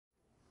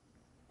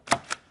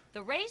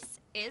The race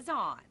is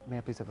on. May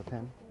I please have a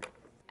pen?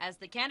 As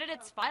the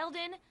candidates filed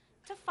in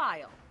to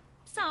file.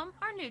 Some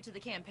are new to the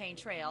campaign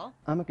trail.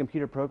 I'm a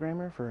computer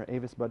programmer for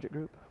Avis Budget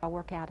Group. I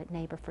work out at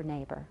Neighbor for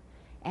Neighbor,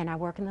 and I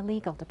work in the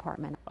legal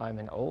department. I'm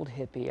an old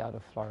hippie out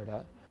of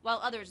Florida. While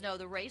others know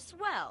the race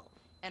well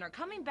and are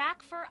coming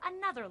back for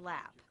another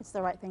lap. It's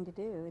the right thing to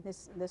do.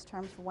 This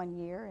term's for 1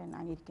 year, and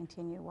I need to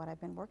continue what I've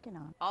been working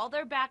on. All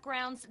their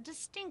backgrounds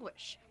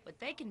distinguish what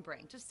they can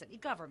bring to city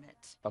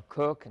government. A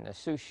cook and a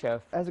sous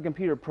chef. As a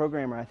computer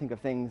programmer, I think of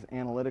things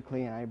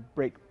analytically, and I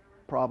break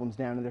problems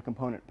down to their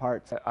component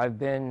parts. I've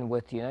been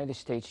with the United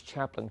States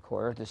Chaplain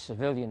Corps, the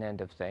civilian end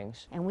of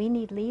things. And we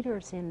need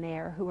leaders in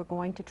there who are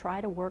going to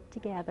try to work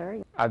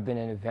together. I've been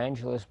an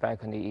evangelist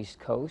back on the East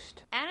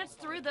Coast. And it's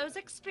through those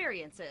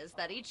experiences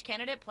that each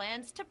candidate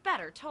plans to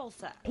better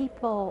Tulsa.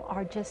 People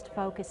are just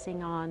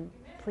focusing on,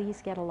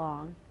 please get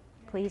along,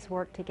 please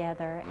work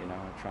together. You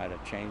know, try to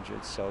change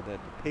it so that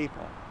the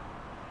people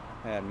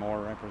had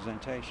more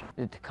representation.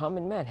 The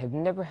common men have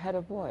never had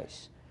a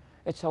voice.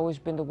 It's always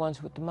been the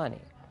ones with the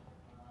money.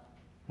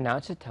 Now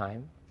it's a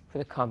time for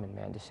the common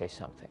man to say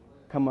something.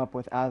 Come up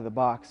with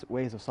out-of-the-box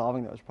ways of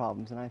solving those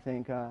problems, and I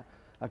think a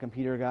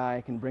computer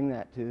guy can bring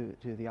that to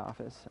the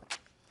office.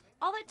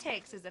 All it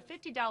takes is a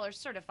 $50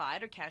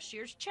 certified or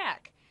cashier's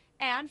check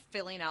and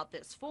filling out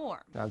this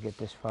form. I'll get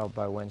this filed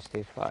by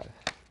Wednesday at 5.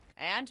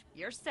 And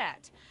you're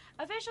set.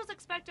 Officials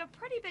expect a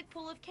pretty big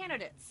pool of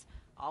candidates,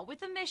 all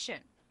with a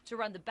mission to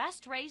run the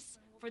best race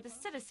for the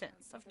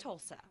citizens of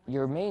Tulsa.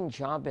 Your main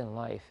job in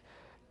life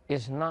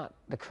is not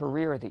the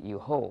career that you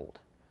hold,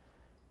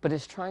 but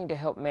is trying to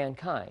help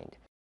mankind.